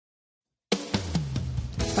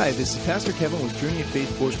Hi, this is Pastor Kevin with Journey of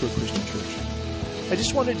Faith Foursquare Christian Church. I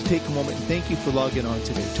just wanted to take a moment and thank you for logging on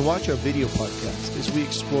today to watch our video podcast as we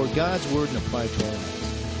explore God's Word and apply it to our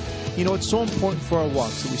lives. You know, it's so important for our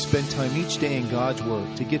walks that we spend time each day in God's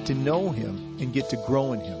Word to get to know Him and get to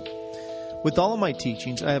grow in Him. With all of my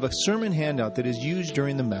teachings, I have a sermon handout that is used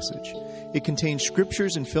during the message. It contains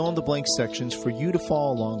scriptures and fill-in-the-blank sections for you to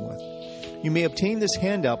follow along with. You may obtain this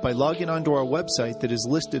handout by logging onto our website that is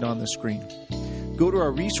listed on the screen. Go to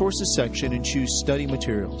our resources section and choose Study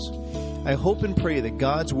Materials. I hope and pray that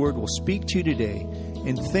God's Word will speak to you today,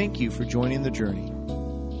 and thank you for joining the journey.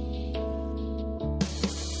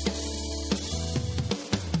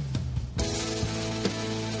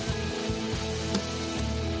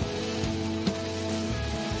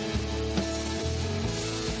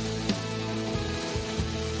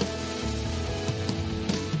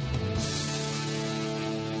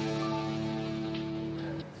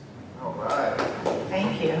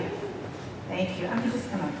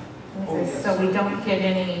 We don't get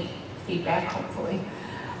any feedback, hopefully.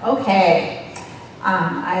 Okay,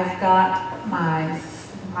 I've got my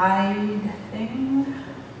slide thing.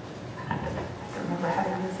 I don't remember how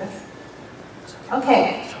to use this.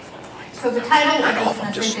 Okay, so the title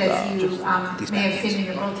of this message, as you may have seen in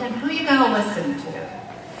your bulletin, who are you going to listen to?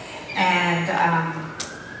 And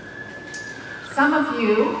some of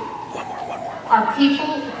you are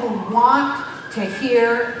people who want to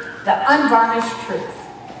hear the unvarnished truth.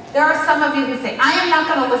 There are some of you who say, I am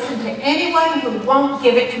not going to listen to anyone who won't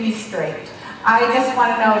give it to me straight. I just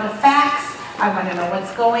want to know the facts. I want to know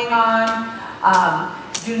what's going on.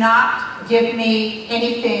 Do not give me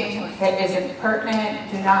anything that isn't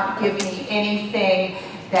pertinent. Do not give me anything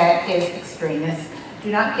that is extremist.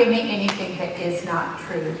 Do not give me anything that is not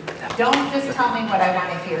true. Don't just tell me what I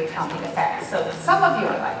want to hear. Tell me the facts. So some of you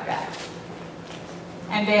are like that.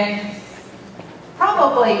 And then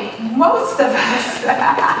probably most of us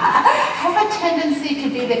have a tendency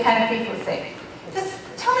to be the kind of people who say, just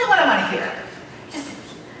tell me what I want to hear. Just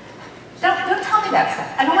don't tell me that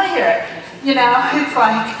stuff. I don't want to hear it. You know, it's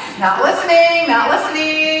like, not listening,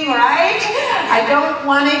 right? I don't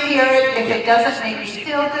want to hear it if it doesn't make me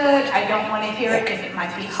feel good. I don't want to hear it if it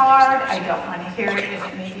might be hard. I don't want to hear it if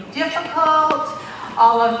it may be difficult.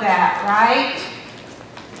 All of that, right?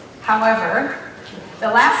 However,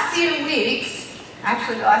 the last few weeks,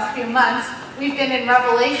 actually the last few months, we've been in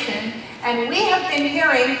Revelation, and we have been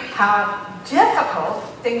hearing how difficult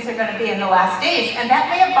things are going to be in the last days, and that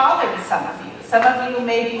may have bothered some of you. Some of you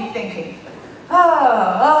may be thinking,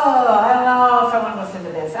 I don't know if I want to listen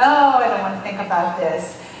to this. I don't want to think about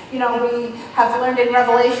this. You know, we have learned in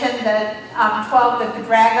Revelation that 12 that the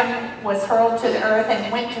dragon was hurled to the earth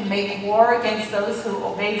and went to make war against those who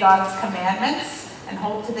obey God's commandments and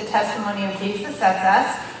hold to the testimony of Jesus. That's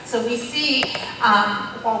us. So we see,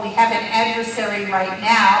 while we have an adversary right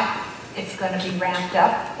now, it's going to be ramped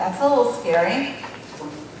up. That's a little scary.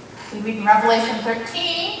 We read in Revelation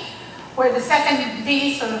 13, where the second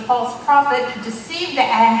beast, or the false prophet, deceived the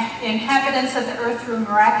inhabitants of the earth through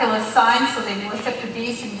miraculous signs, so they worship the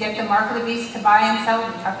beast and get the mark of the beast to buy and sell.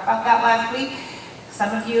 We talked about that last week.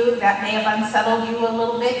 Some of you, that may have unsettled you a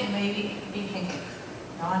little bit. You may be thinking,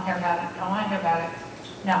 don't want to hear about it, don't want to hear about it.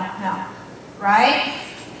 No, right?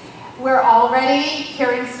 We're already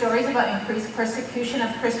hearing stories about increased persecution of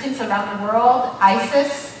Christians around the world.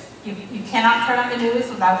 ISIS, you cannot turn on the news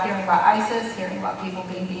without hearing about ISIS, hearing about people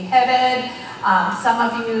being beheaded. Some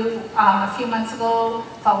of you, a few months ago,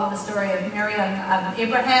 followed the story of Miriam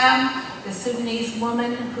Abraham, the Sudanese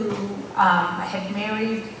woman who had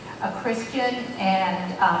married a Christian,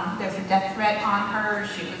 and there's a death threat on her.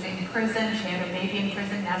 She was in prison. She had a baby in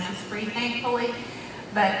prison. Now she's free, thankfully.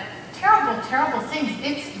 But terrible, terrible things.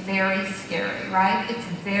 It's very scary, right? It's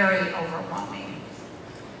very overwhelming.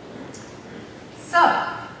 So,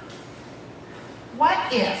 what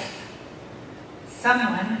if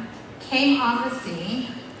someone came on the scene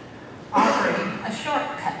offering a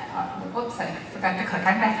shortcut? Whoops, I forgot to click.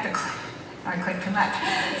 I have to click. I clicked too much.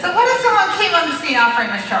 So what if someone came on the scene offering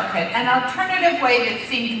a shortcut, an alternative way that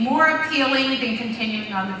seemed more appealing than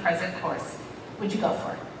continuing on the present course? Would you go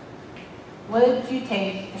for it? Would you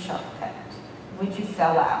take the shortcut? Would you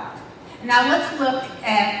sell out? Now let's look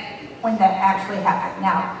at when that actually happened.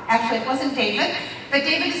 Now, actually it wasn't David, but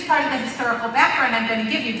David is part of the historical background I'm going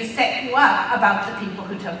to give you to set you up about the people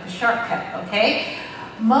who took the shortcut, okay?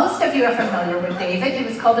 Most of you are familiar with David. He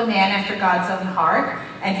was called a man after God's own heart,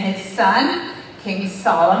 and his son, King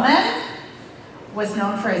Solomon, was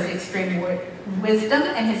known for his extreme wisdom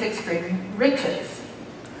and his extreme riches.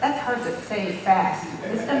 That's hard to say fast.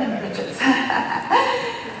 Wisdom and riches.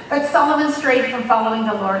 But Solomon strayed from following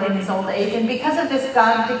the Lord in his old age, and because of this,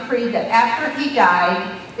 God decreed that after he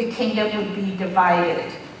died, the kingdom would be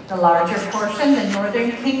divided. The larger portion, the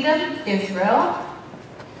northern kingdom, Israel,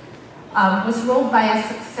 was ruled by a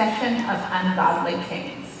succession of ungodly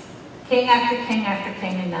kings. King after king after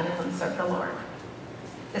king, and none of them served the Lord.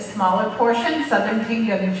 The smaller portion, southern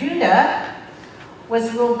kingdom, Judah,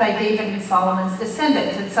 was ruled by David and Solomon's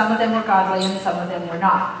descendants, and some of them were godly and some of them were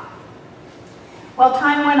not. Well,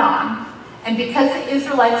 time went on, and because the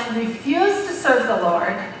Israelites refused to serve the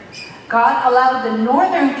Lord, God allowed the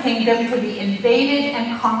northern kingdom to be invaded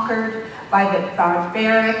and conquered by the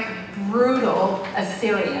barbaric, brutal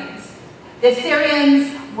Assyrians. The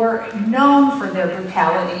Assyrians were known for their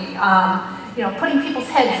brutality, putting people's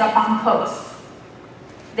heads up on posts.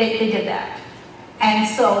 They did that. And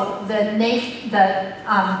so the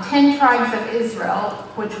 10 tribes of Israel,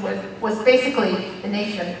 which was basically the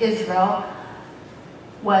nation of Israel,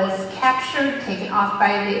 was captured, taken off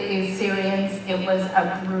by the Assyrians. It was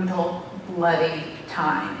a brutal, bloody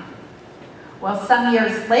time. Well, some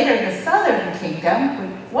years later, the southern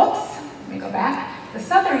kingdom, let me go back. The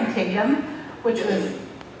southern kingdom, which was,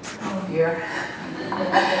 oh dear.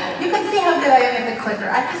 You can see how good I am at the clicker.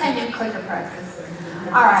 I think I need clicker practice.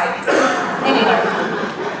 All right. Anyway.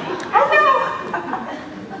 Oh no!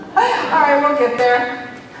 All right, we'll get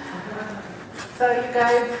there. So you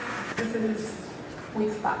guys, this is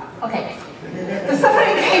weak spot. Okay. The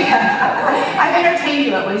southern kingdom. I've entertained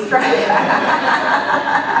you at least, right?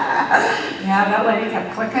 Yeah, that lady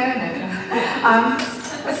kept clicking.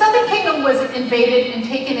 The southern kingdom was invaded and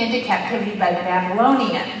taken into captivity by the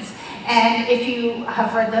Babylonians. And if you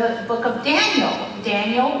have read the book of Daniel,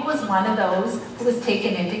 Daniel was one of those who was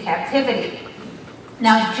taken into captivity.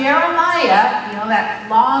 Now Jeremiah, that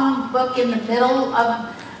long book in the middle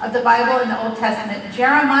of the Bible in the Old Testament,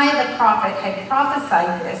 Jeremiah the prophet had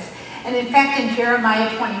prophesied this. And in fact, in Jeremiah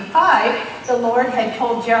 25, the Lord had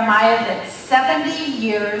told Jeremiah that 70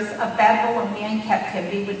 years of Babylonian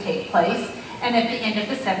captivity would take place. And at the end of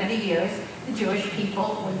the 70 years, the Jewish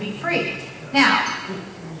people would be free. Now,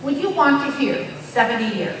 would you want to hear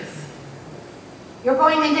 70 years? You're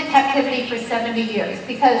going into captivity for 70 years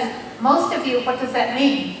because most of you, what does that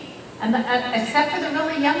mean? And except for the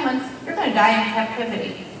really young ones, you're going to die in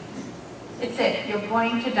captivity. It's it. You're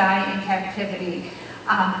going to die in captivity.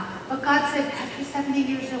 But God said, after 70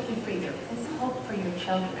 years, you'll be free. There is hope for your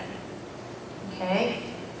children. Okay?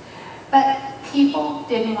 But people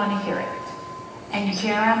didn't want to hear it. And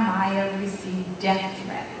Jeremiah received death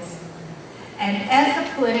threats. And as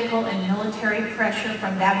the political and military pressure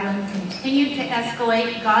from Babylon continued to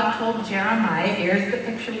escalate, God told Jeremiah, here's the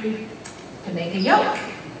picture, to make a yoke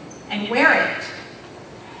and wear it.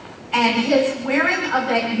 And his wearing of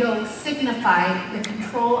that yoke signified the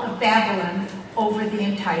control of Babylon over the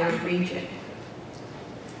entire region.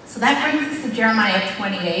 So that brings us to Jeremiah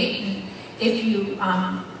 28. And if you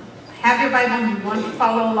have your Bible and you want to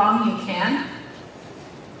follow along, you can.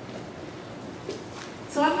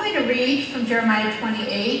 So I'm going to read from Jeremiah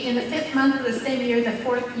 28. In the 5th month of the same year, the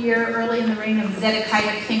 4th year, early in the reign of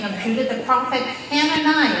Zedekiah, king of Judah, the prophet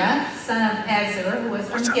Hananiah, son of Azur, who was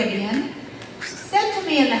from Gibeon, said to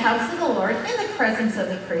me in the house of the Lord, in the presence of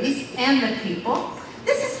the priests and the people,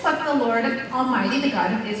 this is what the Lord Almighty, the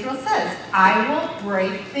God of Israel, says. I will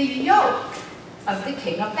break the yoke of the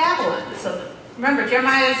king of Babylon. So remember,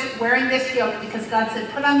 Jeremiah is wearing this yoke because God said,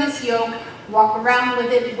 put on this yoke, walk around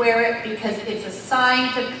with it, wear it, because it's a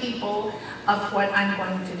sign to people of what I'm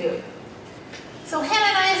going to do. So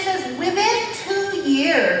Hananiah says, within 2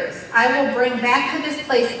 years, I will bring back to this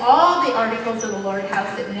place all the articles of the Lord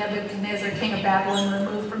house that Nebuchadnezzar, king of Babylon,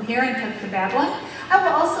 removed from here and took to Babylon. I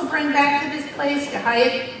will also bring back to this place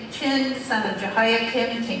Jehoiachin, son of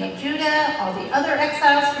Jehoiakim, king of Judah, all the other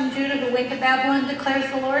exiles from Judah who went to Babylon,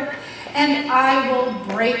 declares the Lord, and I will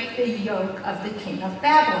break the yoke of the king of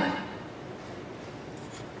Babylon.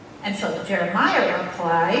 And so Jeremiah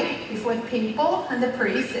replied before the people and the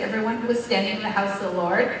priests, everyone who was standing in the house of the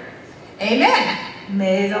Lord, Amen.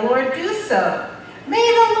 May the Lord do so. May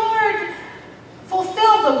the Lord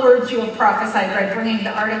fulfill the words you have prophesied by bringing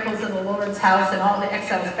the articles of the Lord's house and all the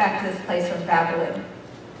exiles back to this place from Babylon.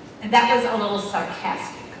 And that was a little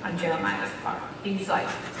sarcastic on Jeremiah's part. He's like,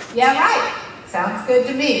 yeah, right. Sounds good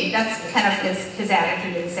to me. That's kind of his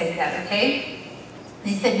attitude in saying that, okay?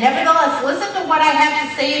 And he said, nevertheless, listen to what I have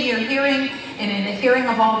to say in your hearing and in the hearing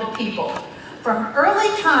of all the people. From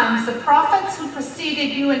early times, the prophets who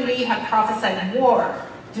preceded you and me have prophesied war,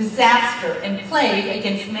 disaster, and plague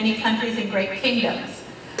against many countries and great kingdoms.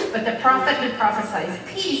 But the prophet who prophesies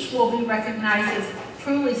peace will be recognized as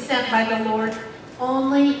truly sent by the Lord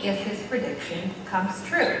only if his prediction comes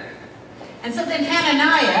true. And so then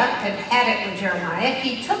Hananiah had it with Jeremiah.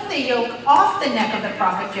 He took the yoke off the neck of the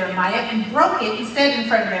prophet Jeremiah and broke it and said in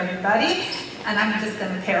front of everybody, and I'm just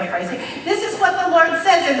going to paraphrase it, "This is what the Lord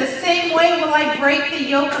says, in the same way will I break the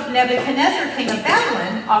yoke of Nebuchadnezzar, king of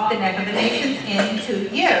Babylon, off the neck of the nations in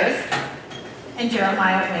 2 years." And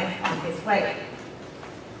Jeremiah went on his way.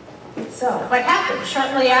 So, what happened?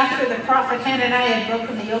 Shortly after the prophet Hananiah had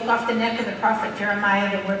broken the yoke off the neck of the prophet Jeremiah,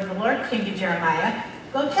 the word of the Lord came to Jeremiah.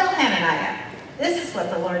 "Go tell Hananiah, this is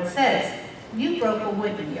what the Lord says. You broke a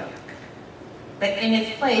wooden yoke, but in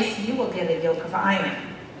its place you will get a yoke of iron.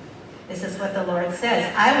 This is what the Lord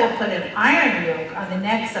says. I will put an iron yoke on the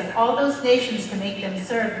necks of all those nations to make them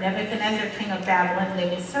serve Nebuchadnezzar, king of Babylon. They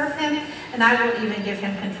will serve him, and I will even give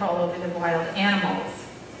him control over the wild animals."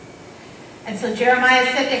 And so Jeremiah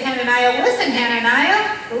said to Hananiah, "Listen,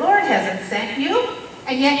 Hananiah, the Lord hasn't sent you,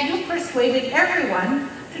 and yet you persuaded everyone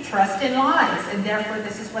to trust in lies. And therefore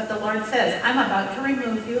this is what the Lord says. I'm about to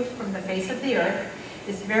remove you from the face of the earth.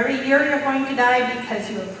 This very year you're going to die because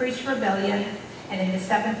you have preached rebellion." And in the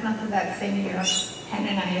 7th month of that same year,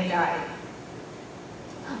 Hananiah died.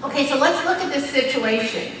 Okay, so let's look at this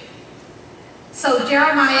situation. So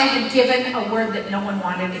Jeremiah had given a word that no one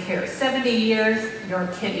wanted to hear. 70 years, you're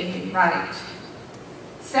kidding me, right?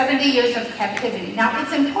 70 years of captivity. Now,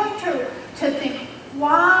 it's important to think,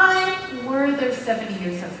 why were there 70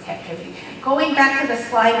 years of captivity? Going back to the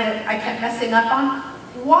slide that I kept messing up on,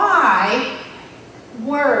 why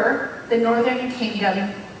were the northern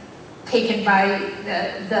kingdom taken by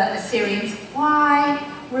the Assyrians? Why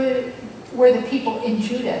were the people in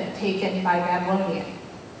Judah taken by Babylonians?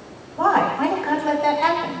 Why? Why did God let that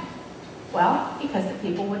happen? Well, because the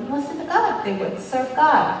people wouldn't listen to God. They wouldn't serve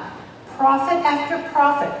God. Prophet after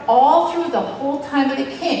prophet, all through the whole time of the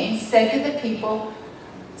king, said to the people,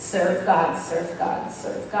 "Serve God, serve God,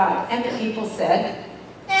 serve God." And the people said,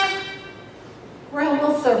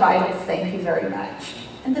 we'll serve idols, thank you very much.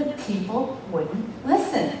 And the people wouldn't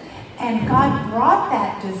listen. And God brought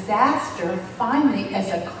that disaster finally as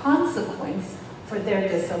a consequence for their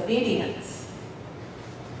disobedience.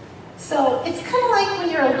 So it's kind of like when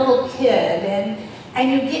you're a little kid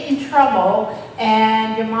and you get in trouble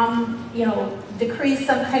and your mom, decrees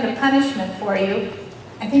some kind of punishment for you,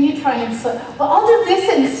 and then you try and say, "Well, I'll do this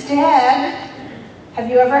instead." Have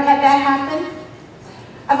you ever had that happen?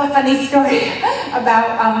 I have a funny story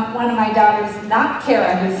about one of my daughters, not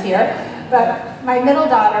Kara, who's here, but my middle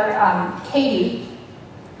daughter, Katie,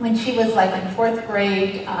 when she was like in 4th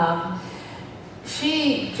grade,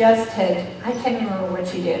 she just had, I can't remember what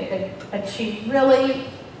she did, but she really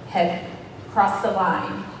had crossed the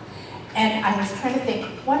line. And I was trying to think,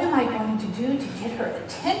 what am I going to do to get her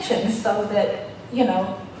attention so that,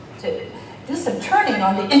 to do some turning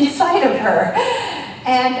on the inside of her.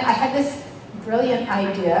 And I had this brilliant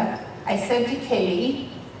idea. I said to Katie,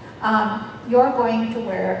 "You're going to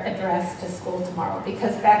wear a dress to school tomorrow,"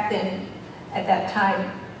 because back then, at that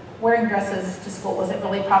time, wearing dresses to school wasn't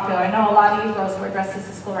really popular. I know a lot of you girls wear dresses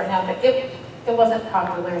to school right now, but it wasn't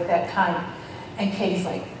popular at that time. And Katie's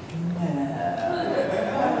like, no,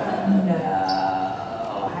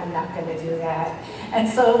 I'm not going to do that. And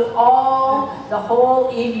so the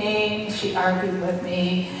whole evening, she argued with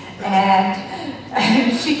me, and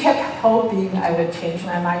she kept hoping I would change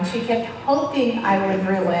my mind. She kept hoping I would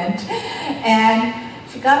relent. And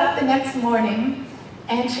she got up the next morning,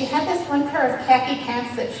 and she had this one pair of khaki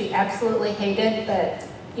pants that she absolutely hated, but,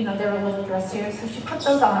 they were a little dressier, so she put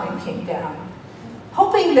those on and came down,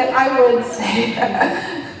 hoping that I would say,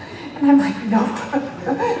 and I'm like, nope, put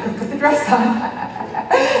the dress on.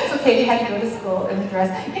 So Katie had to go to school in the dress.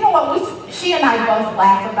 You know what, she and I both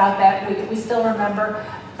laugh about that. We still remember,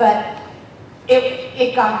 but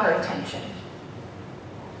it got her attention.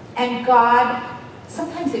 And God,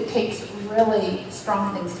 sometimes it takes really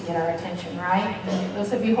strong things to get our attention, right? And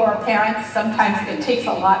those of you who are parents, sometimes it takes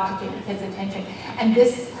a lot to get your kids' attention. And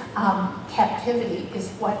this captivity is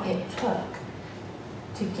what it took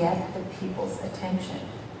to get the people's attention.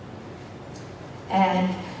 And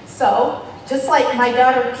so, just like my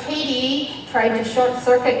daughter Katie tried to short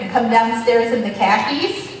circuit and come downstairs in the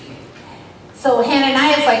khakis, so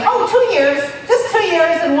Hananiah's like, "Oh, 2 years, just 2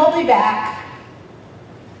 years and we'll be back."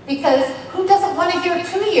 Because who doesn't want to hear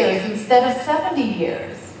 2 years instead of 70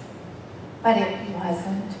 years? But it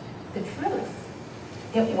wasn't the truth.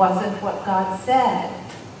 It wasn't what God said.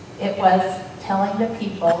 It was telling the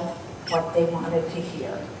people what they wanted to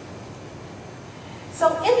hear. So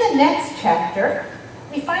in the next chapter,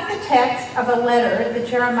 we find the text of a letter that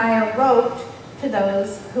Jeremiah wrote to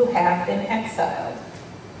those who have been exiled.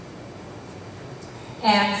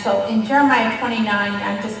 And so in Jeremiah 29,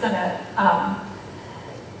 I'm just going to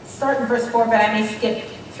start in verse 4, but I may skip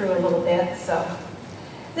through a little bit. So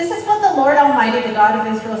this is what the Lord Almighty, the God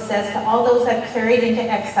of Israel, says to all those I've carried into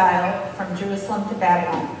exile from Jerusalem to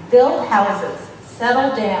Babylon. Build houses,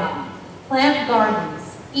 settle down, plant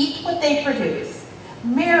gardens, eat what they produce.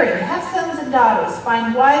 Marry, have sons and daughters.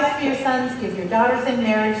 Find wives for your sons, give your daughters in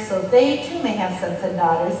marriage, so they too may have sons and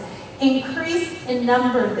daughters. Increase in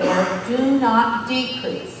number there, do not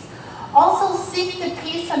decrease. Also seek the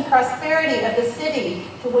peace and prosperity of the city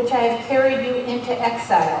to which I have carried you into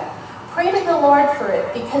exile. Pray to the Lord for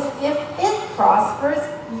it, because if it prospers,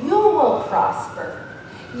 you will prosper.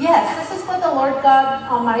 Yes, this is what the Lord God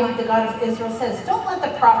Almighty, the God of Israel, says. Don't let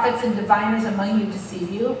the prophets and diviners among you deceive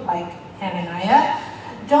you, like Hananiah.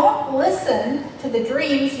 Don't listen to the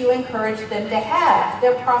dreams you encourage them to have.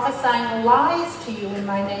 They're prophesying lies to you in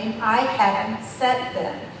my name. I haven't sent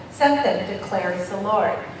them, declares the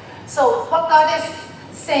Lord. So what God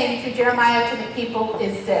is saying through Jeremiah to the people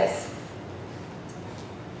is this.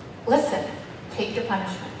 Listen, take your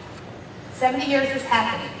punishment. 70 years is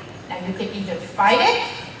happening. Now you can either fight it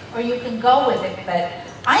or you can go with it. But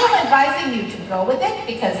I am advising you to go with it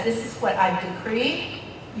because this is what I've decreed.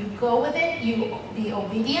 You go with it, you be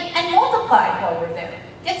obedient, and multiply while you're there.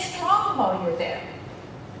 Get strong while you're there.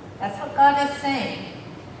 That's what God is saying.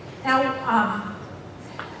 Now,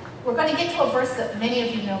 we're going to get to a verse that many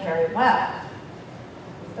of you know very well.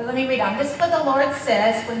 But let me read on. This is what the Lord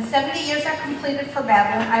says, when 70 years are completed for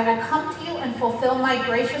Babylon, I will come to you and fulfill my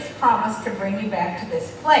gracious promise to bring you back to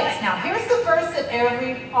this place. Now, here's the verse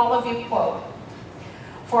that all of you quote.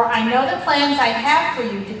 For I know the plans I have for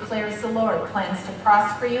you, declares the Lord, plans to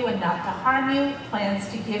prosper you and not to harm you, plans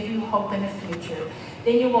to give you hope in the future.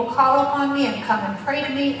 Then you will call upon me and come and pray to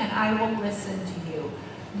me, and I will listen to you.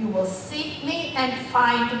 You will seek me and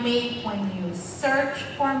find me when you search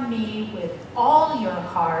for me with all your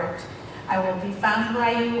heart. I will be found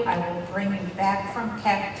by you. I will bring you back from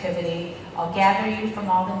captivity. I'll gather you from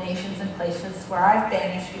all the nations and places where I've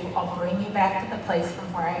banished you. I'll bring you back to the place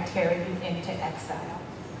from where I carried you into exile.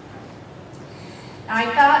 I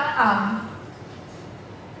thought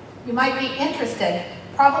you might be interested.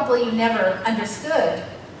 Probably you never understood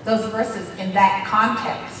those verses in that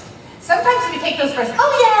context. Sometimes we take those verses,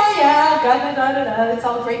 oh yeah, da, da, da, da, da, it's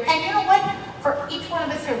all great. And you know what? For each one of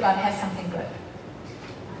us here, God has something good.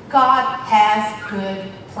 God has good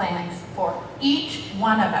plans for each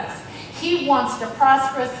one of us. He wants to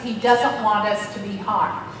prosper us. He doesn't want us to be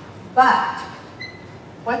harmed. But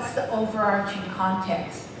what's the overarching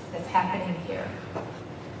context that's happening here?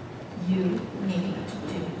 You need to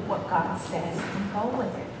do what God says and go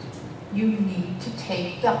with it. You need to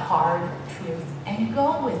take the hard truth and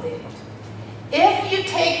go with it. If you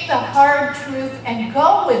take the hard truth and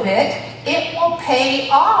go with it, it will pay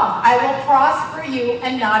off. I will prosper you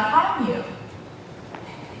and not harm you.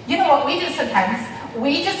 You know what we do sometimes?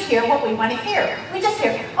 We just hear what we want to hear. We just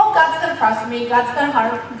hear, oh, God's going to prosper me. God's going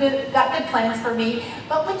to got good plans for me.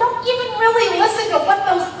 But we don't even really listen to what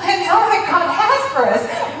those plans are that God has for us.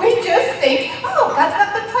 We just think, oh, God's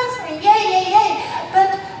got good plans for me. Yay, yay, yay.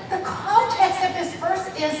 But the context of this verse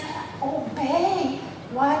is obey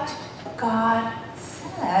what God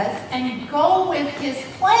says and go with his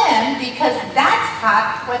plan, because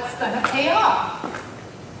that's what's going to pay off.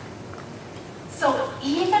 So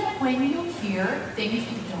even when you hear things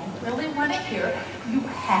you don't really want to hear, you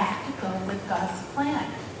have to go with God's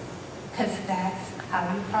plan, because that's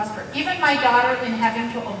how you prosper. Even my daughter, in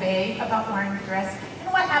having to obey about wearing a dress, you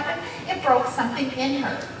know what happened? It broke something in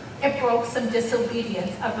her. It broke some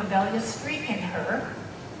disobedience, a rebellious streak in her,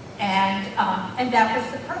 and that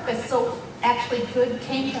was the purpose. So actually good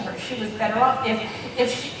came to her. She was better off.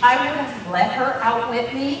 If I would have let her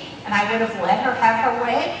outwit me, and I would have let her have her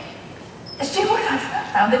way, she would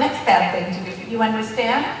have found the next bad thing to do. You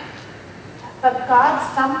understand? But God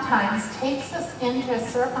sometimes takes us into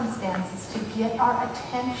circumstances to get our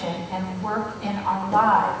attention and work in our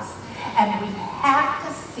lives. And we have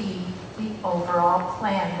to see the overall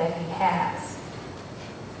plan that he has.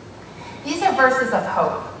 These are verses of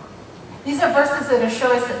hope. These are verses that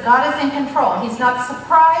assure us that God is in control. He's not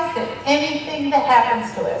surprised at anything that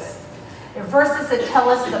happens to us. They're verses that tell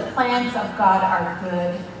us the plans of God are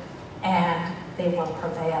good and they will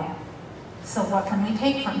prevail. So what can we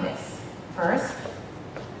take from this? First,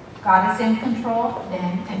 God is in control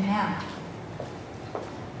then and now.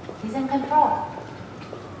 He's in control.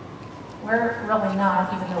 We're really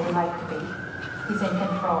not, even though we like to be. He's in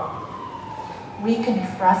control. We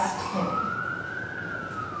can trust him.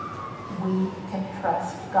 We can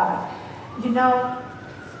trust God. You know,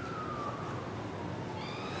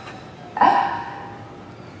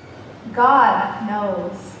 God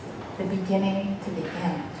knows the beginning to the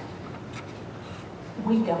end.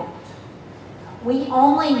 We don't. We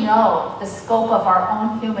only know the scope of our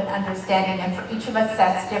own human understanding, and for each of us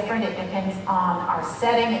that's different. It depends on our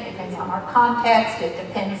setting, it depends on our context, it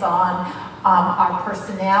depends on our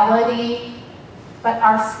personality, but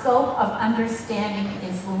our scope of understanding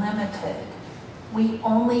is limited. We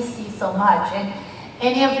only see so much. And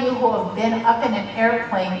any of you who have been up in an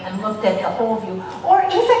airplane and looked at the whole view, or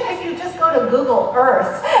even if you just go to Google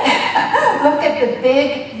Earth, look at the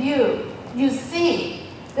big view, you see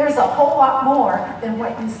there's a whole lot more than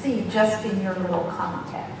what you see just in your little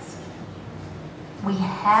context. We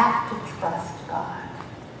have to trust God.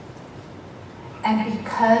 And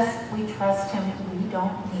because we trust Him, we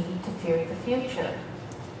don't need to fear the future.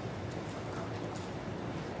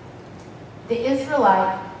 The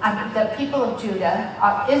people of Judah,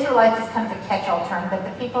 Israelites is kind of a catch-all term, but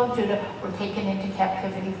the people of Judah were taken into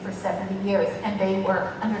captivity for 70 years, and they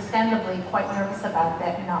were understandably quite nervous about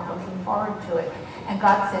that and not looking forward to it. And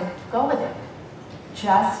God said, go with it.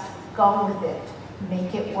 Just go with it.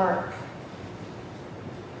 Make it work.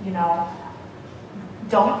 You know,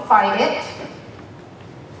 don't fight it.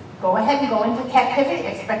 Go ahead and go into captivity,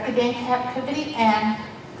 expect to be in captivity, and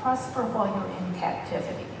prosper while you're in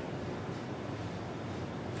captivity.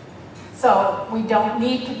 So we don't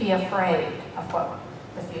need to be afraid of what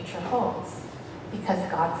the future holds, because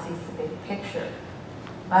God sees the big picture.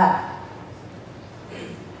 But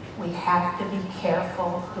we have to be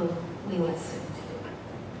careful who we listen to.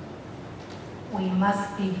 We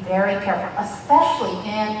must be very careful, especially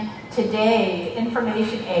in today's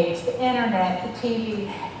information age, the internet, the TV.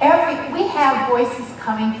 We have voices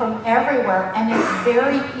coming from everywhere, and it's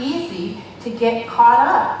very easy to get caught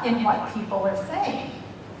up in what people are saying.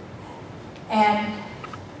 And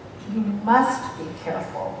you must be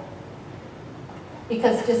careful,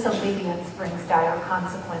 because disobedience brings dire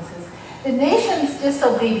consequences. The nation's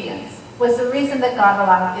disobedience was the reason that God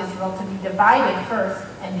allowed Israel to be divided first,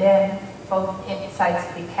 and then both sides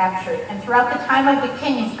to be captured. And throughout the time of the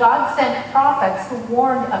kings, God sent prophets who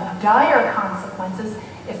warned of dire consequences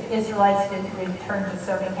if the Israelites didn't return to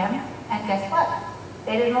serving Him. And guess what?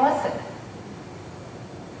 They didn't listen.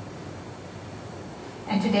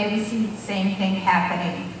 And today we see the same thing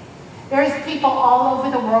happening. There's people all over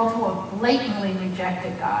the world who have blatantly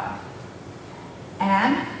rejected God.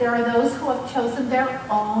 And there are those who have chosen their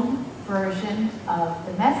own version of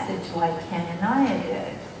the message, like Hananiah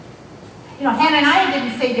did. You know, Hananiah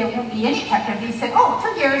didn't say there won't be any captivity. He said, oh,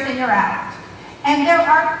 2 years and you're out. And there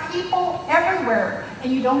are people everywhere,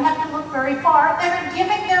 and you don't have to look very far, that are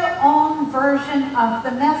giving their own version of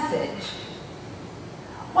the message.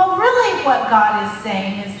 Well, really what God is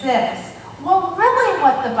saying is this. Well, really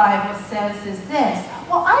what the Bible says is this.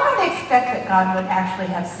 Well, I don't expect that God would actually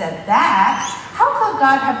have said that. How could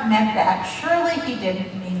God have meant that? Surely He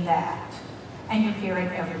didn't mean that. And you hear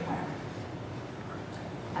it everywhere.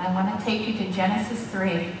 And I want to take you to Genesis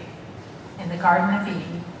 3 in the Garden of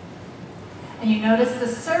Eden. And you notice the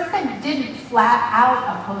serpent didn't flat out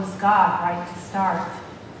oppose God right to start.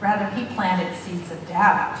 Rather, he planted seeds of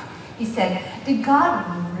doubt. He said, did God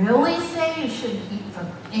really say you shouldn't eat from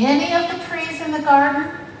any of the trees in the garden?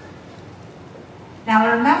 Now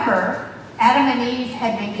remember, Adam and Eve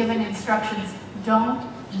had been given instructions, don't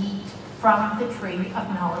eat from the tree of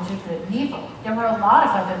knowledge of good and evil. There were a lot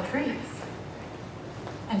of other trees.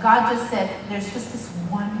 And God just said, there's just this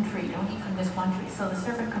one tree, don't eat from this one tree. So the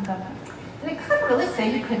serpent comes up, and it couldn't really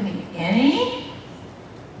say you couldn't eat any.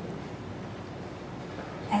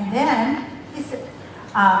 And then he said,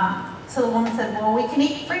 so the woman said, well, we can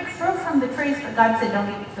eat fruit from the trees, but God said, don't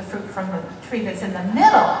eat the fruit from the tree that's in the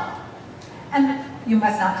middle. And you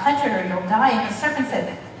must not touch it or you'll die. And the serpent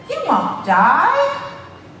said, you won't die.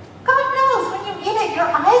 God knows when you eat it, your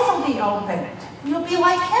eyes will be opened. You'll be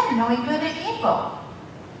like Him, knowing good and evil.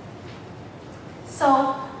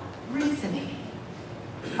 So, reasoning,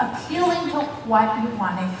 appealing to what you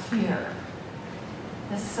want to hear.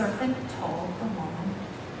 The serpent told the woman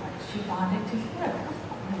what she wanted to hear.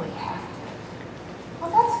 We have to. Well,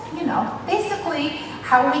 that's, you know, basically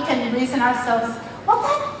how we can reason ourselves. Well,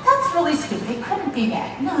 that's really stupid. It couldn't be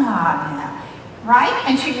that. No. Right?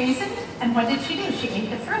 And she reasoned, and what did she do? She ate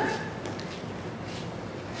the fruit.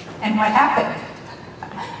 And what happened?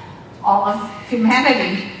 All of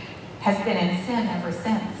humanity has been in sin ever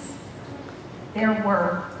since. There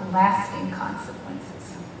were lasting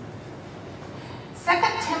consequences. 2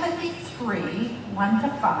 Timothy 3, 1 to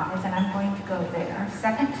 5, and I'm going to go there.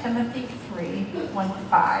 2 Timothy 3, 1 to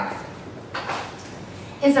 5,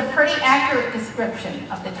 is a pretty accurate description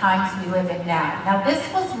of the times we live in now. Now,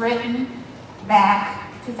 this was written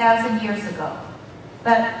back 2,000 years ago.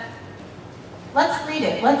 But let's read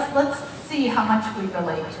it. Let's see how much we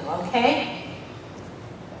relate to, okay?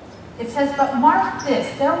 It says, but mark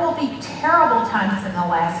this, there will be terrible times in the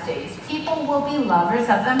last days. People will be lovers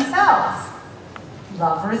of themselves,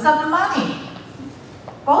 lovers of money,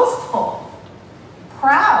 boastful,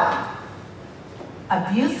 proud,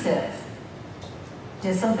 abusive,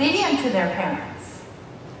 disobedient to their parents,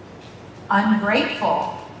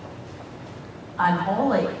 ungrateful,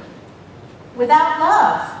 unholy, without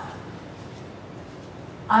love,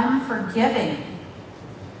 unforgiving,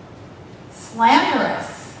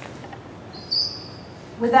 slanderous,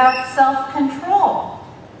 without self-control,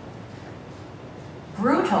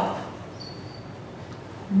 brutal,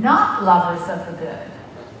 not lovers of the good,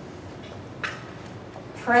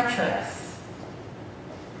 treacherous,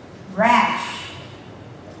 rash,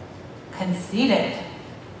 conceited,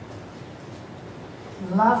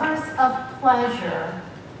 lovers of pleasure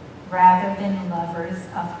rather than lovers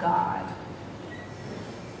of God.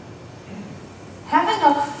 Having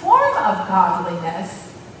a form of godliness,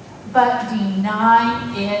 but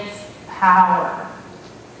denying its power.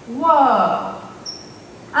 Whoa.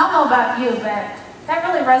 I don't know about you, but that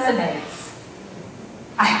really resonates.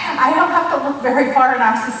 I don't have to look very far in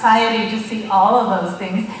our society to see all of those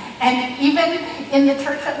things. And even in the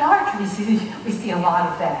church at large, we see a lot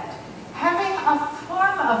of that. Having a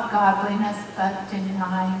form of godliness, but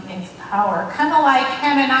denying its power. Kind of like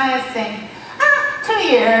Hananiah saying, 2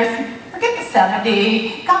 years, forget the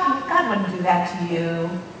 70. God wouldn't do that to you.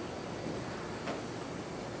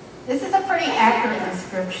 This is a pretty accurate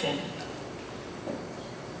description.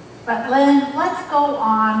 But let's go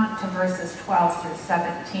on to verses 12 through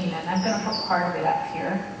 17, and I'm going to put part of it up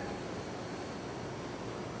here.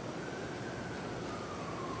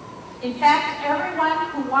 In fact, everyone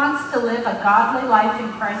who wants to live a godly life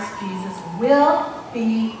in Christ Jesus will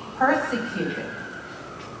be persecuted,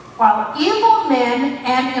 while evil men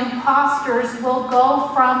and impostors will go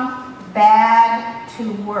from bad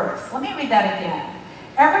to worse. Let me read that again.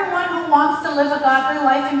 Everyone who wants to live a godly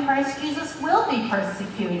life in Christ Jesus will be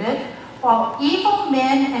persecuted, while evil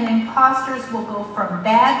men and impostors will go from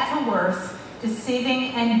bad to worse,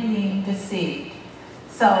 deceiving and being deceived.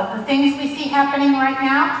 So the things we see happening right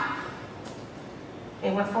now,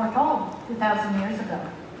 they were foretold 2,000 years ago.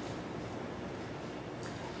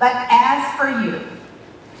 But as for you,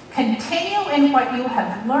 continue in what you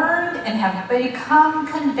have learned and have become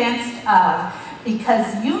convinced of,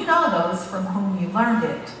 because you know those from whom you learned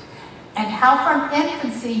it, and how from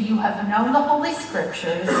infancy you have known the Holy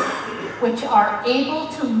Scriptures, which are able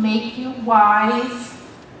to make you wise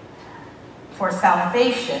for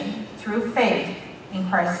salvation through faith in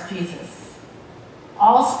Christ Jesus.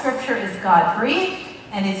 All Scripture is God-breathed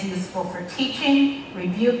and is useful for teaching,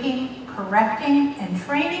 rebuking, correcting, and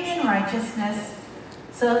training in righteousness,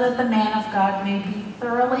 so that the man of God may be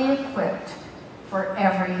thoroughly equipped for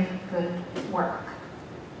every good work.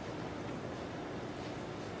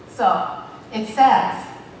 So it says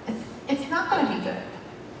it's not going to be good,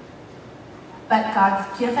 but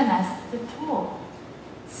God's given us the tool.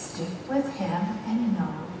 Stick with Him and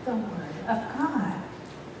know the Word of God.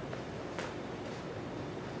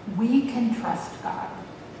 We can trust God.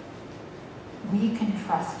 We can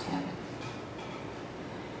trust Him.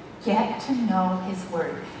 Get to know His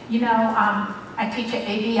Word. You know, I teach at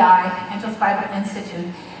ABI, Angels Bible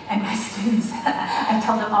Institute, and my students, I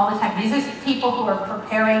tell them all the time, these are people who are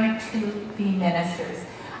preparing to be ministers.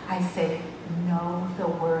 I say, know the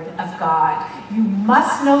Word of God. You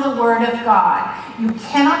must know the Word of God. You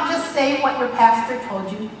cannot just say what your pastor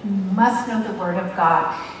told you. You must know the Word of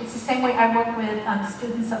God. It's the same way I work with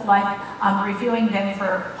students at Life, reviewing them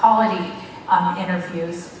for polity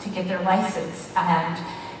interviews to get their license. And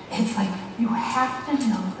it's like, you have to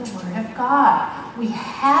know the Word of God. We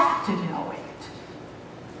have to know it.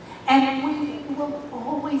 And we will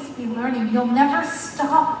always be learning. You'll never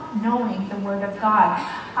stop knowing the Word of God.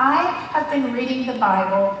 I have been reading the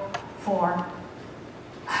Bible for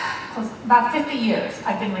about 50 years.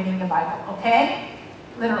 I've been reading the Bible, okay?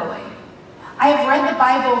 Literally. I have read the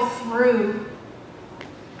Bible through,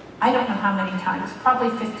 I don't know how many times,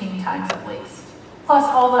 probably 15 times at least, plus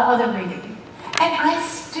all the other reading. And I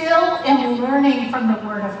still am learning from the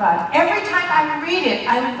Word of God. Every time I read it,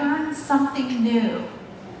 I learn something new.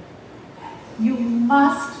 You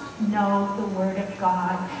must know the Word of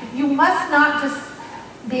God. You must not just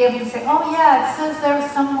be able to say, oh yeah, it says there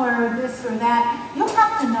somewhere this or that. You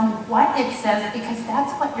have to know what it says, because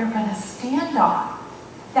that's what you're going to stand on.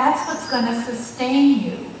 That's what's going to sustain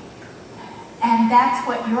you. And that's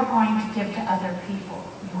what you're going to give to other people.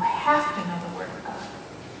 You have to know the Word of God.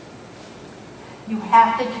 You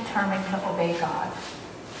have to determine to obey God.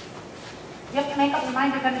 You have to make up your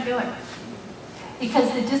mind you're going to do it.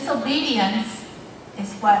 Because the disobedience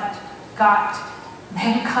is what got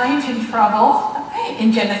mankind in trouble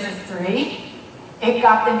in Genesis 3. It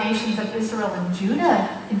got the nations of Israel and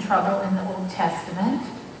Judah in trouble in the Old Testament.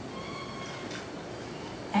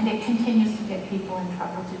 And it continues to get people in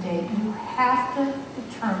trouble today. You have to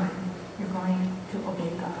determine you're going to obey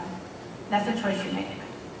God. That's a choice you make.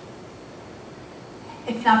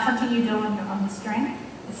 It's not something you do on your own strength.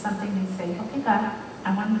 It's something you say, okay, God,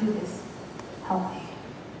 I want to do this. Help me.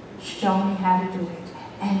 Show me how to do it.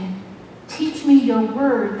 And teach me your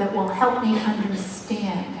word that will help me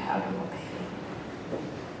understand how to obey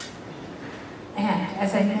it. And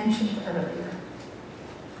as I mentioned earlier,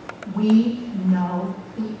 we know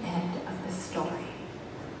the end of the story.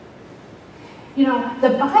 You know, the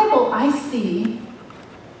Bible I see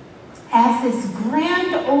as this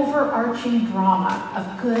grand overarching drama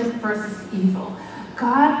of good versus evil.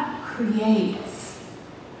 God creates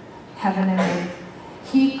heaven and earth.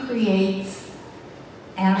 He creates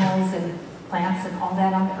animals and plants and all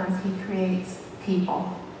that on the earth. He creates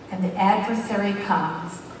people. And the adversary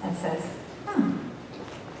comes and says, I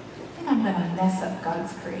think I'm going to mess up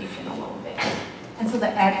God's creation a little bit. And so the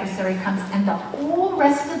adversary comes, and the whole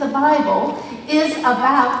rest of the Bible is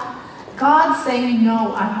about God saying,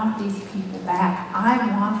 no, I want these people back. I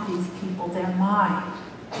want these people. They're mine.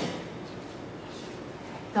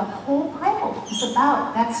 The whole Bible is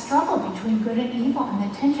about that struggle between good and evil and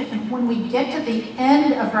the tension. And when we get to the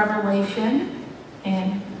end of Revelation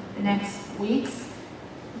in the next weeks,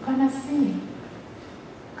 we're going to see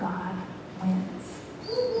God wins.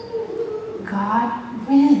 God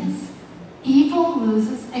wins. Evil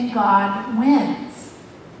loses and God wins.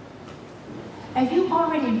 And you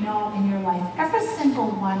already know in your life, every single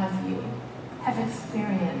one of you have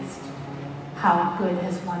experienced how good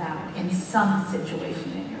has won out in some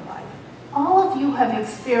situation in your life. All of you have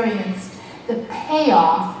experienced the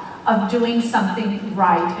payoff of doing something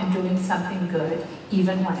right and doing something good,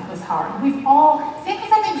 even when it was hard. We've all, think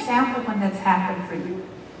of an example when that's happened for you.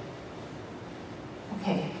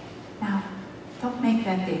 Okay, now, don't make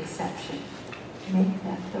that the exception. Make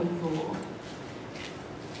that the rule.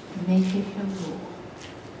 Make it the rule.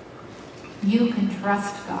 You can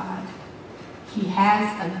trust God. He has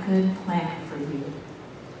a good plan for you.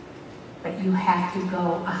 But you have to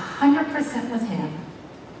go 100% with Him.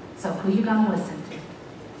 So who are you going to listen to?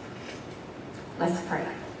 Let's pray.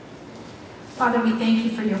 Father, we thank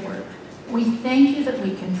you for your word. We thank you that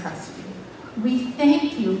we can trust you. We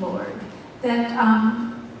thank you, Lord, that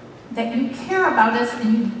you care about us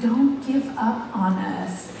and you don't give up on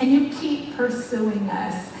us. And you keep pursuing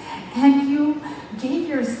us. And you gave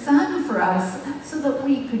your Son for us so that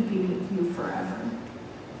we could be with you forever.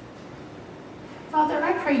 Father,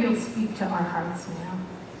 I pray you'll speak to our hearts now.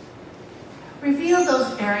 Reveal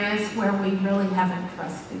those areas where we really haven't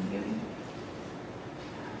trusted you.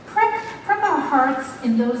 Prick our hearts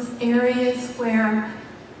in those areas where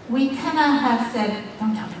we kind of have said,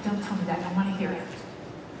 don't tell me that, I don't want to hear it.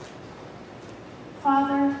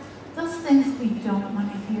 Father, those things we don't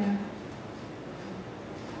want to hear,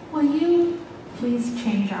 will you please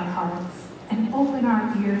change our hearts and open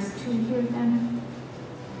our ears to hear them?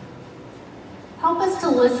 Help us to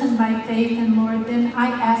listen by faith, and Lord, then I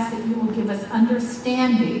ask that you will give us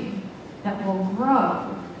understanding that will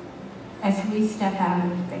grow as we step out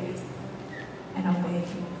in faith and obey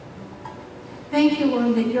you. Thank you,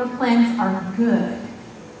 Lord, that your plans are good.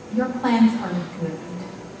 Your plans are good.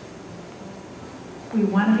 We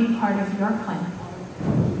want to be part of your plan,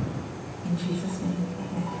 Lord. In Jesus' name.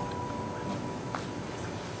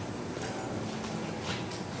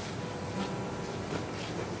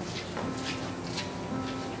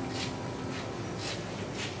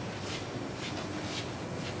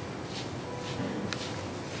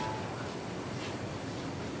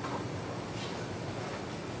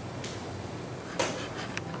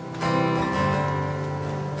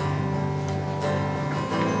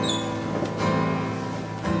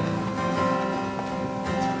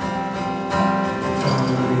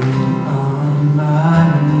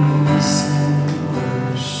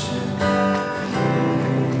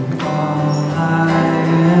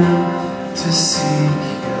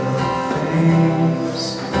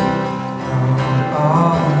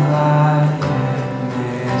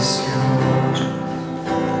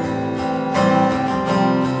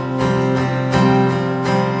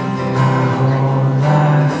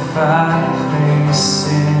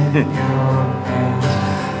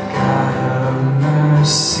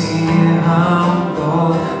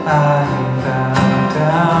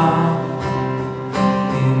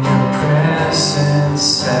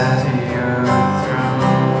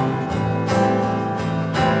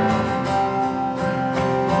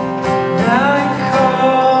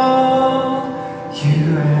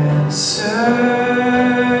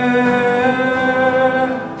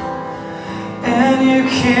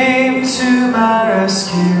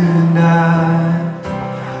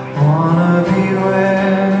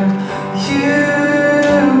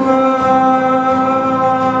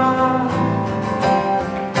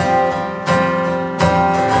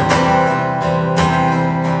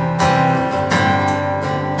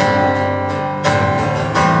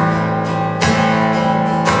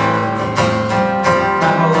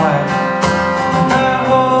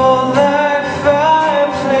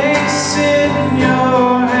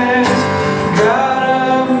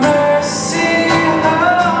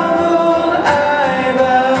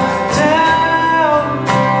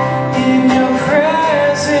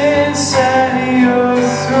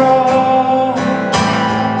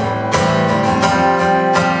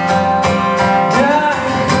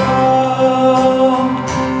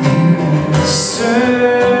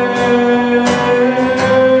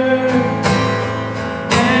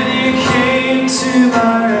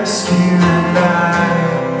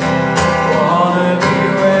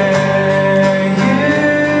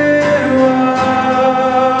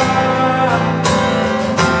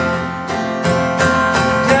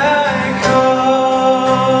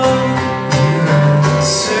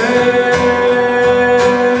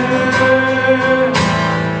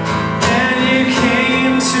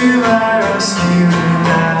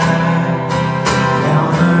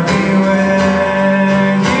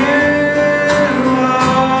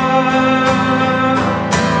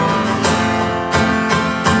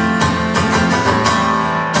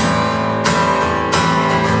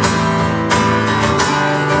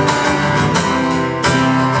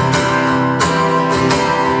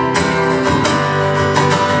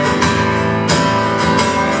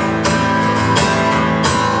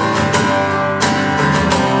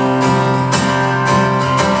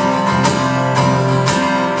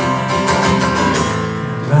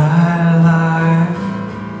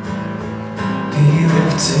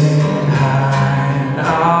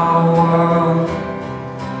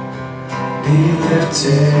 be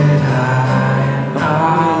lifted high in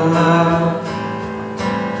our love,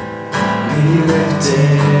 be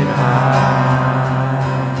lifted high.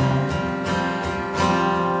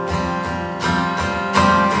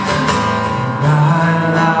 My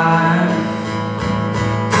life,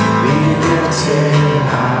 be lifted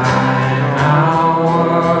high in our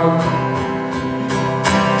world,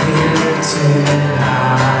 be lifted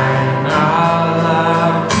high in our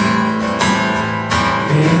love,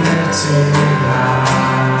 be lifted high.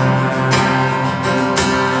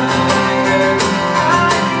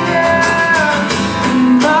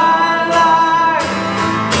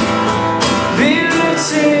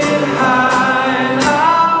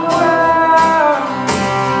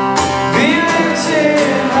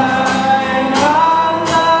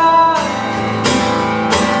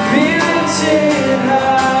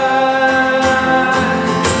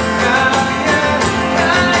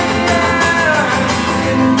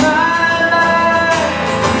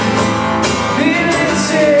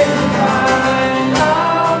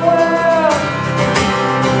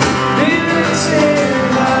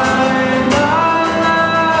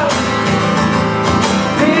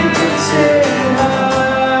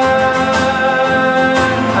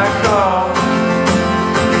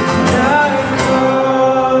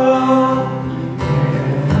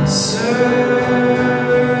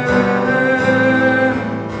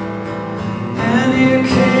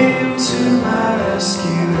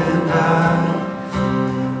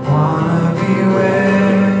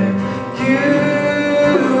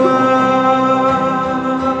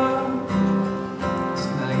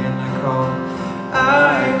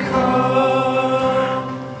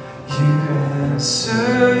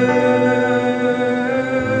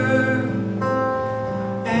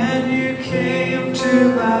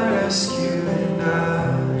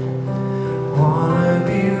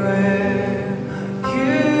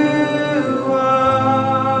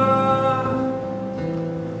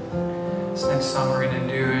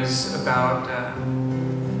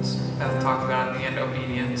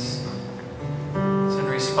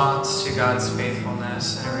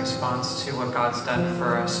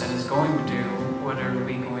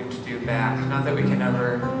 Not that we can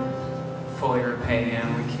ever fully repay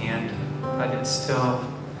Him, we can't, but it still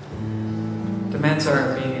demands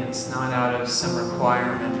our obedience, not out of some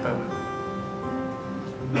requirement, but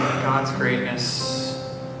God's greatness.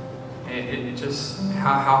 It just,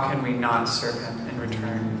 how can we not serve Him in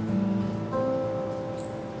return?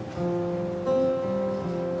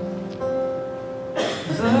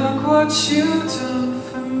 Look what you've done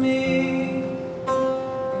for me.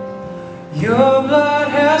 Your blood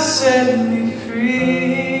has set me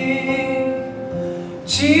free.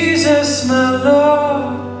 Jesus, my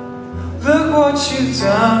Lord, look what you've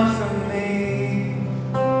done for me.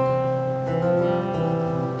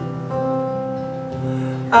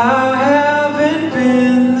 I haven't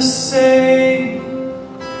been the same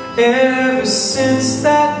ever since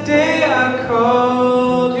that day I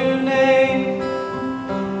called your name.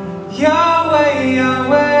 Yahweh,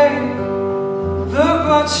 Yahweh, look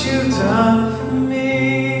what you've done for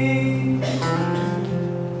me.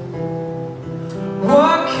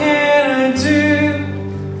 What can I do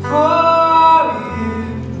for you,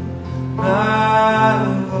 my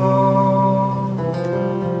Lord?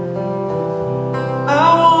 I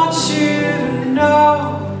want you to know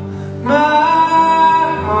my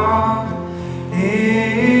heart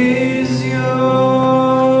is yours.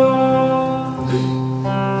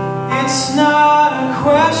 It's not a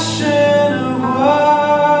question of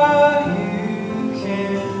what you can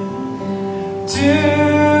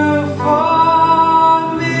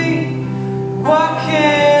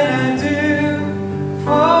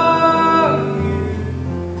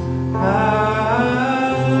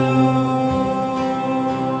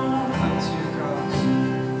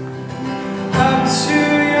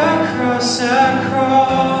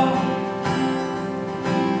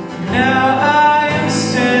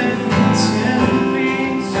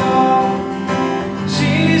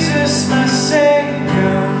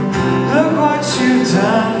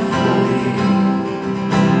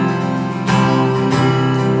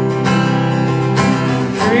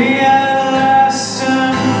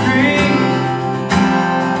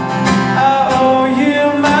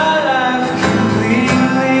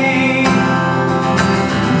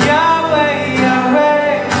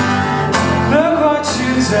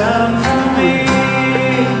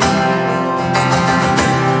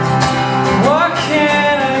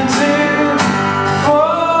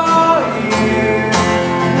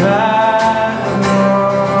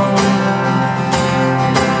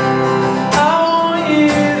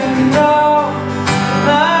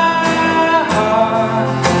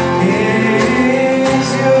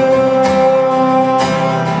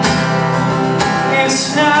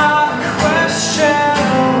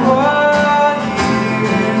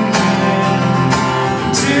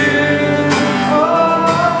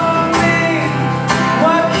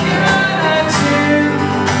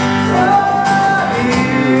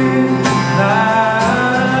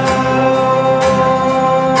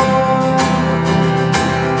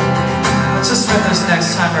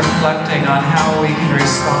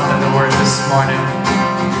morning.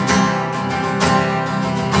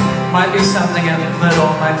 Might be something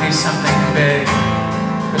little, might be something big,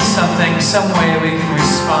 but some way we can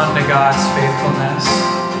respond to God's faithfulness.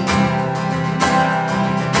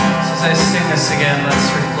 So as I sing this again, let's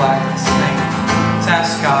reflect, let's think, let's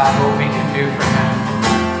ask God what we can do for Him.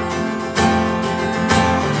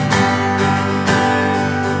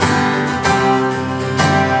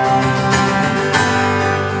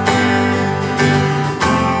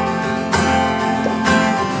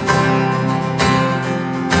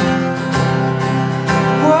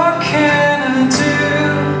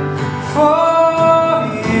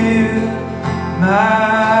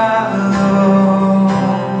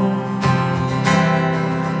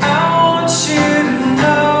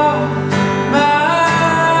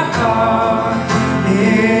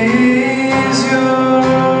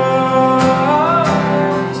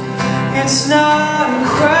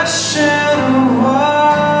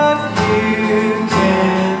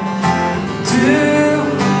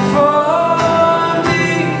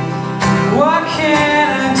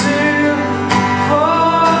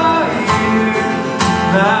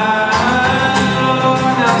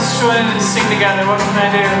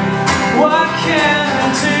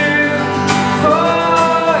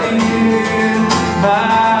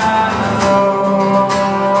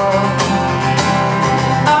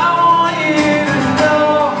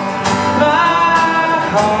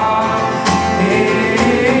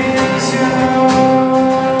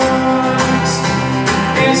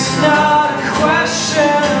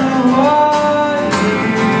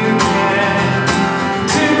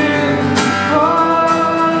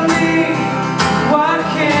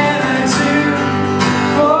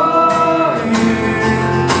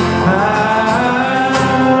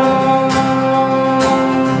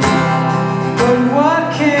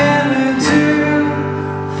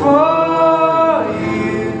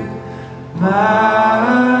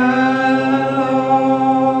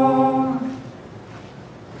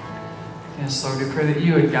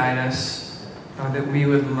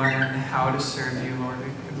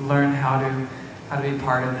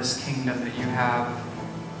 Part of this kingdom that you have,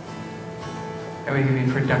 that we can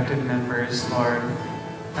be productive members, Lord,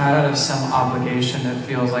 not out of some obligation that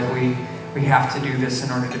feels like we have to do this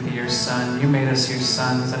in order to be your son. You made us your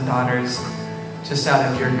sons and daughters just out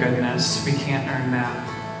of your goodness. We can't earn that.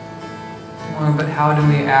 Lord, but how do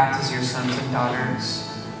we act as your sons and daughters?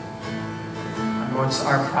 And what's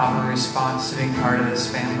our proper response to being part of this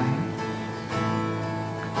family?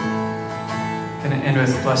 Going to end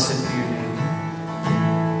with blessed be your name.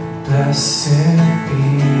 Blessed be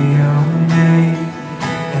your name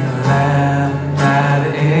in a land that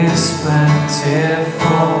is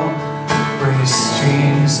plentiful, where your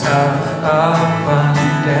streams of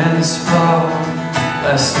abundance flow.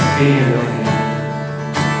 Blessed be your name.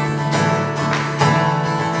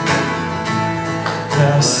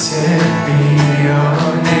 Blessed be your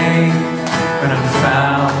name when I'm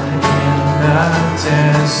found in a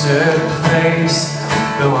desert place,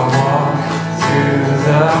 though I walk through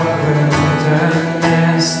the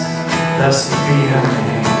wilderness. Blessed be your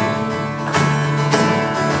name.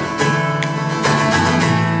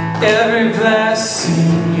 Every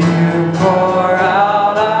blessing you pour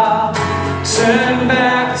out, I'll turn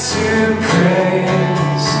back to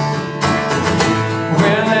praise.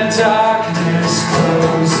 When the darkness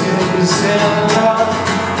closes in love,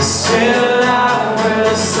 still I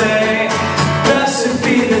will say, blessed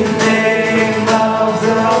be the name of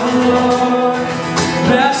the Lord.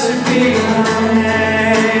 Blessed be your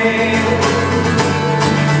name.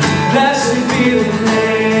 Blessed be the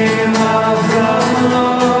name of the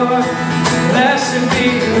Lord. Blessed be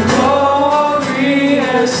your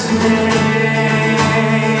glorious name.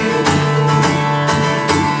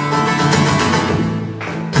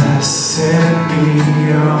 Blessed be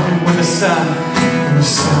your name. When the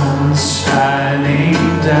sun's shining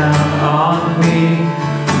down on me,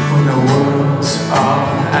 when the world's all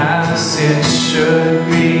as it should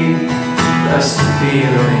be, blessed be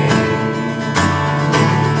your name.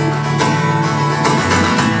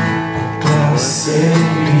 Blessed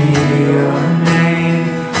be your name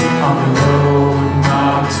on the road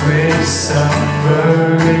marked with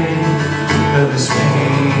suffering, though there's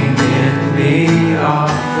pain in the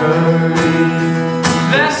offering.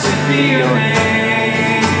 Blessed be your name.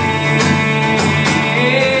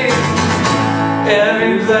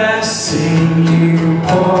 Every blessing you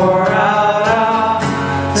pour out, I'll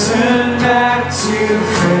turn back to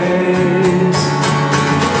praise.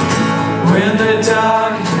 When the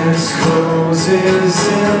darkness closes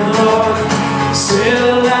in, Lord,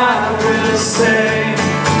 still I will say,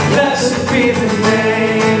 blessed be the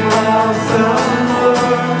name of the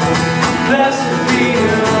Lord. Blessed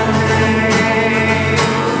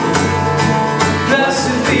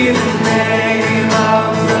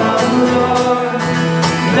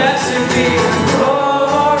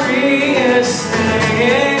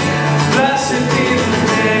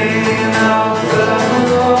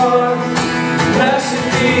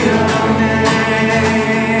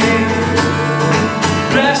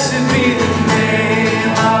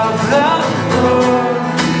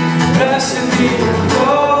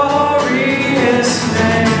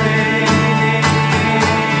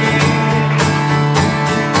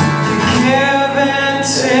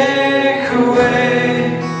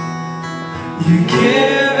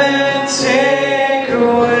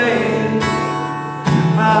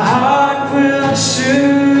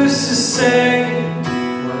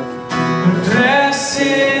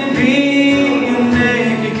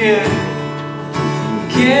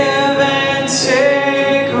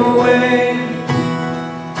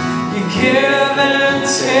and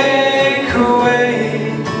take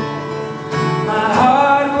away. My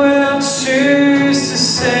heart will choose to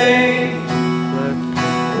say,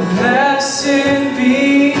 blessed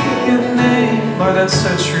be your name. Lord, that's so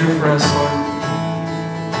true for us, Lord.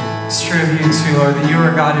 It's true of you too, Lord, that you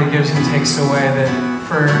are a God who gives and takes away. That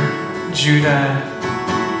for Judah,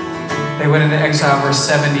 they went into exile for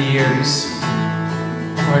 70 years.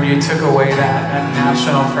 Lord, you took away that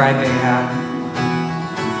national pride they had.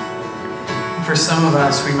 And for some of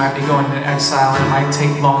us, we might be going into exile and it might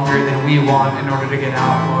take longer than we want in order to get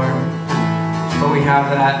out, Lord. But we have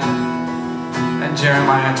that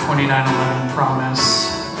Jeremiah 29:11 promise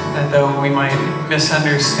that though we might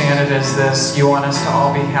misunderstand it as this, you want us to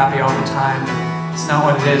all be happy all the time. It's not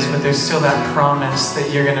what it is, but there's still that promise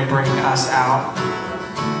that you're going to bring us out.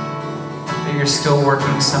 That you're still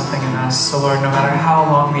working something in us. So Lord, no matter how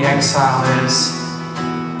long the exile is,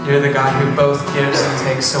 you're the God who both gives and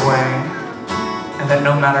takes away. And that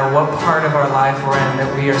no matter what part of our life we're in,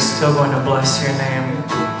 that we are still going to bless your name.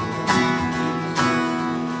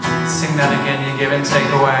 Sing that again, you give and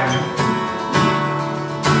take away.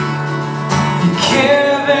 You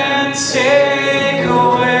give and take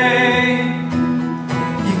away.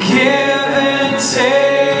 You give and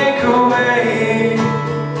take away.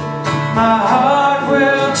 My heart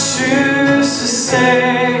will choose to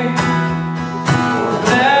say,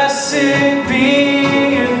 blessed be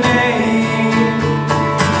your name.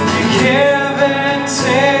 You give and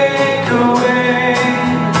take away.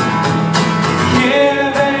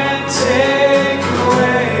 Give and take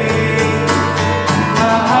away.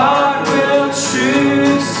 My heart will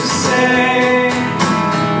choose to say,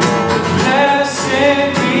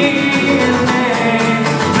 blessed be your name.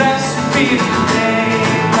 Blessed be the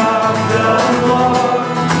name of the Lord.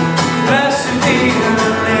 Blessed be the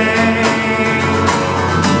name.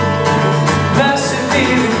 Blessed be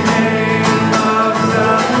the name of the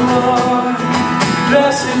Lord.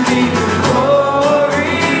 Blessed be the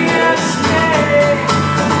glorious name.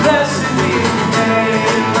 Blessed be the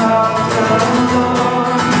name of the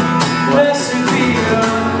Lord. Blessed be the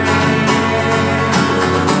name.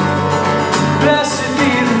 Blessed be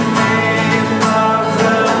the name of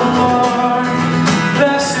the Lord.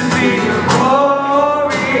 Blessed be your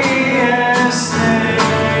glorious name.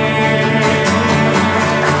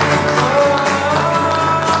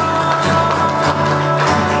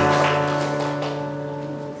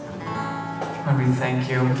 Lord, we thank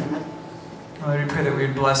you. Lord, we pray that we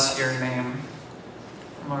would bless your name.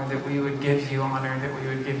 Lord, that we would give you honor, that we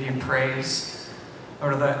would give you praise.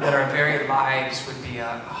 Lord, that our very lives would be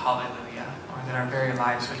a hallelujah. Lord, that our very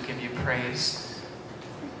lives would give you praise.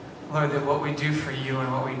 Lord, that what we do for you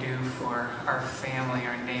and what we do for our family,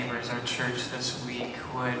 our neighbors, our church this week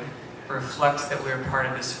would reflect that we're part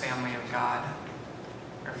of this family of God.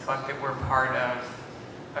 Reflect that we're part of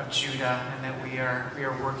Judah and that we are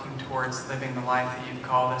working towards living the life that you've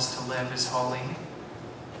called us to live as holy.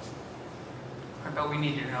 Lord, but we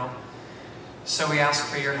need your help. So we ask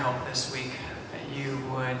for your help this week, that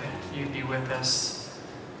you'd be with us,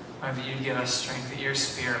 Lord, that you'd give us strength, that your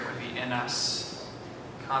spirit would be in us,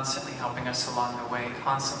 constantly helping us along the way,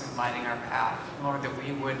 constantly lighting our path. Lord, that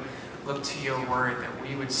we would look to your word, that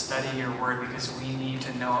we would study your word because we need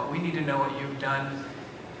to know it. We need to know what you've done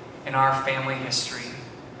in our family history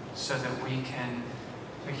so that we can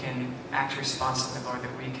act responsibly, Lord,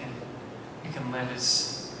 that we can live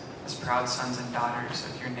as proud sons and daughters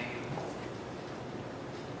of your name.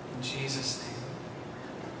 In Jesus' name,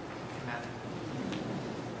 amen.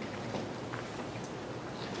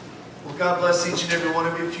 Well, God bless each and every one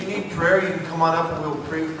of you. If you need prayer, you can come on up and we'll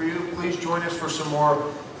pray for you. Please join us for some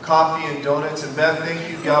more coffee and donuts. And Beth, thank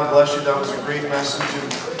you. God bless you. That was a great message.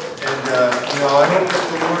 And I hope that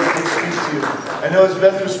the Lord can speak to you. I know as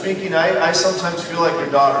Beth was speaking, I sometimes feel like your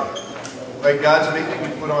daughter. Like God's making me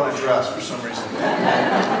put on a dress for some reason.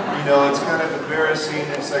 It's kind of embarrassing.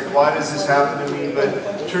 It's like, why does this happen to me?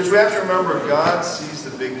 But church, we have to remember God sees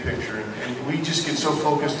the big picture. And we just get so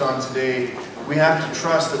focused on today. We have to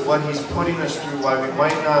trust that what He's putting us through, why we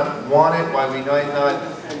might not want it, why we might not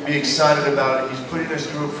be excited about it, He's putting us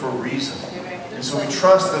through it for a reason. And so we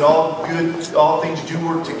trust that all things do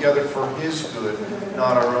work together for His good,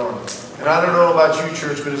 not our own. And I don't know about you,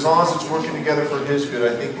 church, but as long as it's working together for His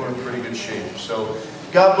good, I think we're in pretty good shape. So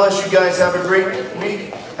God bless you guys. Have a great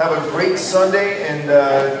week. Have a great Sunday. And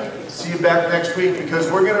see you back next week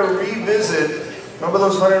because we're going to revisit. Remember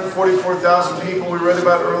those 144,000 people we read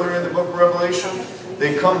about earlier in the book of Revelation?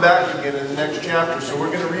 They come back again in the next chapter. So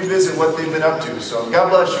we're going to revisit what they've been up to. So God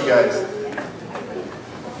bless you guys.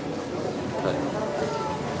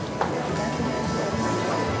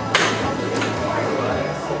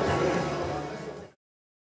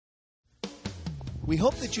 We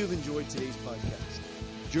hope that you have enjoyed today's podcast.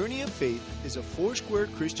 Journey of Faith is a Foursquare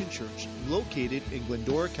Christian church located in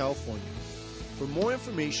Glendora, California. For more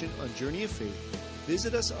information on Journey of Faith,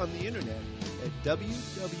 visit us on the internet at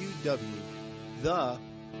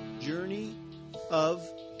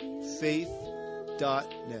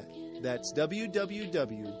www.thejourneyoffaith.net. That's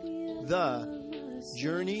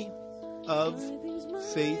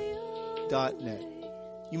www.thejourneyoffaith.net.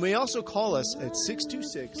 You may also call us at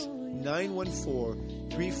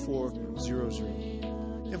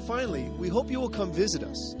 626-914-3400. And finally, we hope you will come visit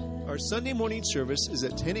us. Our Sunday morning service is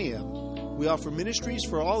at 10 a.m. We offer ministries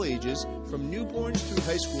for all ages, from newborns through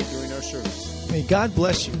high school during our service. May God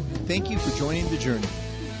bless you, and thank you for joining the journey.